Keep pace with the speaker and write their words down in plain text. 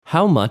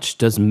How much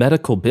does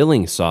medical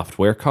billing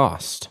software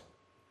cost?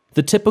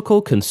 The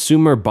typical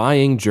consumer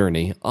buying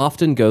journey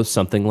often goes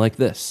something like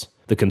this.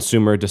 The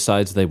consumer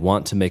decides they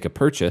want to make a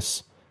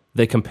purchase.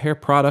 They compare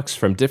products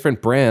from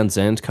different brands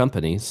and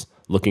companies,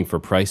 looking for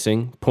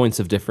pricing, points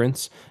of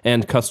difference,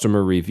 and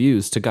customer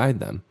reviews to guide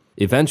them.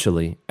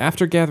 Eventually,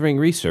 after gathering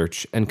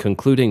research and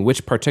concluding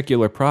which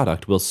particular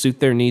product will suit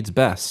their needs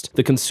best,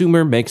 the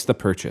consumer makes the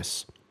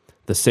purchase.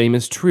 The same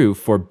is true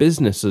for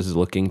businesses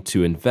looking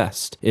to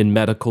invest in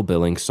medical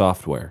billing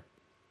software.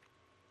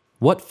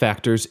 What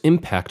factors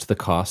impact the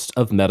cost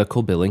of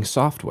medical billing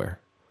software?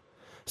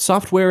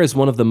 Software is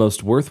one of the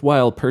most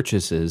worthwhile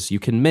purchases you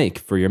can make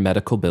for your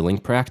medical billing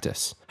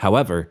practice.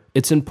 However,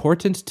 it's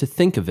important to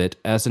think of it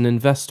as an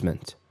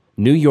investment.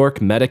 New York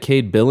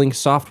Medicaid billing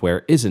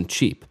software isn't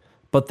cheap,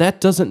 but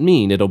that doesn't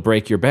mean it'll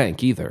break your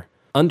bank either.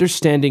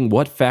 Understanding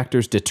what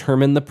factors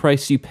determine the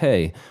price you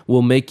pay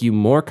will make you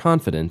more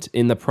confident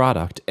in the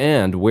product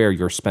and where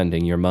you're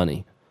spending your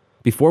money.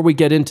 Before we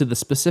get into the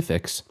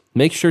specifics,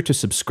 make sure to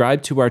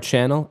subscribe to our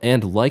channel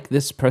and like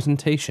this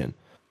presentation.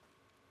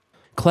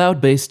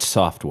 Cloud-based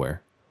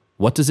software.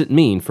 What does it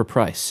mean for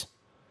price?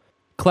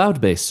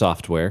 Cloud-based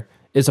software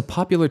is a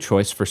popular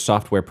choice for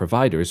software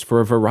providers for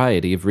a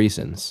variety of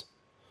reasons.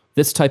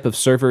 This type of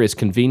server is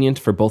convenient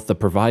for both the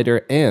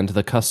provider and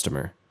the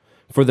customer.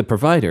 For the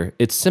provider,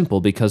 it's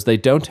simple because they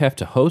don't have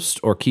to host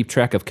or keep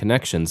track of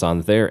connections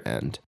on their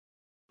end.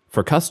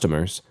 For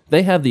customers,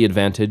 they have the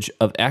advantage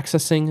of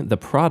accessing the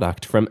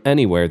product from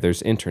anywhere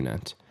there's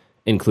internet,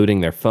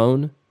 including their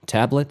phone,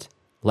 tablet,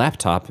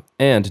 laptop,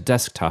 and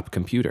desktop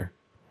computer.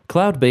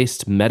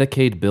 Cloud-based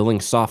Medicaid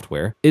billing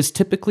software is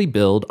typically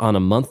billed on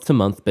a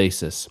month-to-month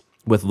basis,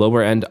 with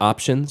lower-end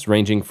options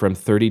ranging from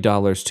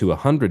 $30 to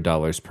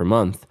 $100 per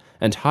month,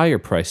 and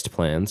higher-priced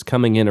plans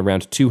coming in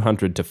around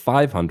 $200 to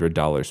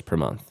 $500 per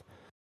month.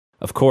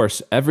 Of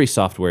course, every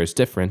software is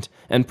different,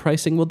 and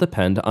pricing will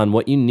depend on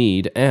what you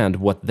need and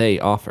what they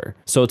offer,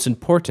 so it's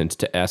important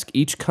to ask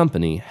each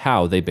company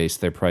how they base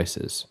their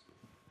prices.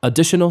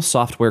 Additional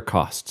software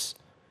costs.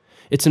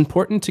 It's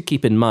important to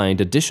keep in mind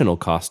additional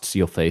costs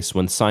you'll face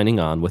when signing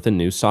on with a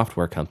new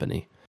software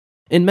company.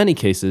 In many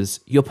cases,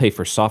 you'll pay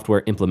for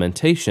software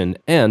implementation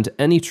and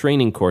any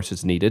training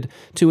courses needed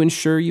to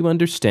ensure you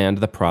understand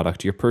the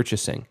product you're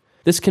purchasing.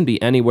 This can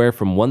be anywhere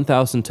from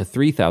 $1,000 to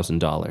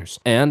 $3,000,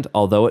 and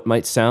although it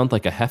might sound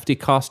like a hefty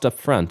cost up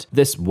front,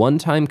 this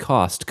one-time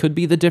cost could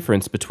be the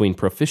difference between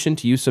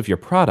proficient use of your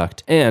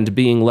product and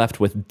being left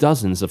with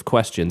dozens of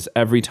questions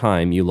every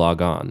time you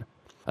log on.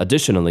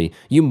 Additionally,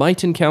 you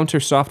might encounter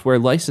software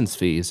license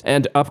fees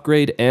and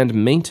upgrade and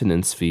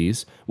maintenance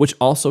fees, which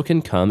also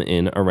can come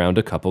in around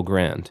a couple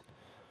grand.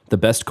 The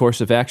best course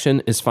of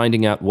action is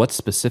finding out what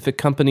specific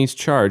companies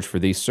charge for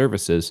these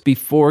services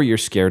before you're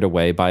scared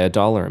away by a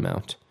dollar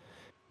amount.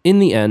 In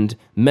the end,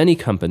 many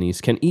companies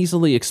can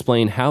easily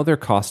explain how their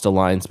cost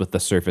aligns with the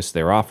service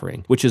they're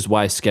offering, which is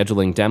why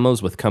scheduling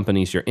demos with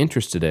companies you're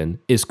interested in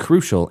is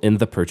crucial in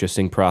the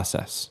purchasing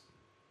process.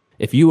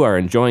 If you are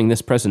enjoying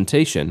this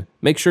presentation,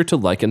 make sure to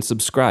like and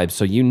subscribe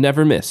so you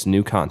never miss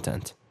new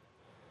content.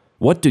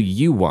 What do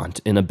you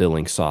want in a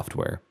billing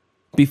software?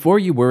 Before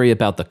you worry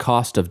about the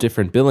cost of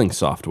different billing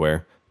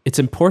software, it's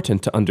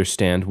important to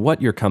understand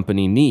what your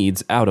company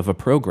needs out of a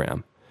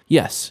program.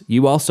 Yes,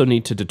 you also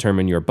need to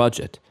determine your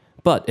budget,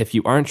 but if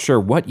you aren't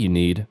sure what you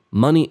need,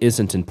 money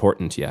isn't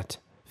important yet.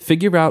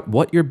 Figure out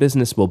what your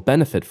business will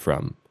benefit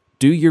from.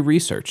 Do your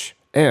research.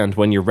 And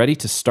when you're ready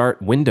to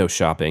start window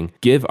shopping,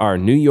 give our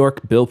New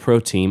York Bill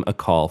Pro team a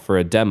call for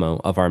a demo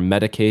of our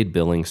Medicaid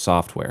billing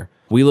software.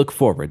 We look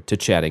forward to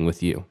chatting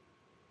with you.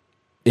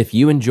 If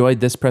you enjoyed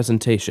this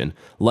presentation,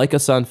 like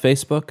us on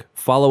Facebook,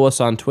 follow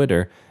us on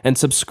Twitter, and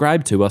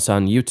subscribe to us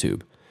on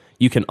YouTube.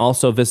 You can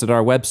also visit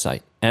our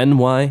website,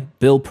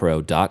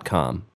 nybillpro.com.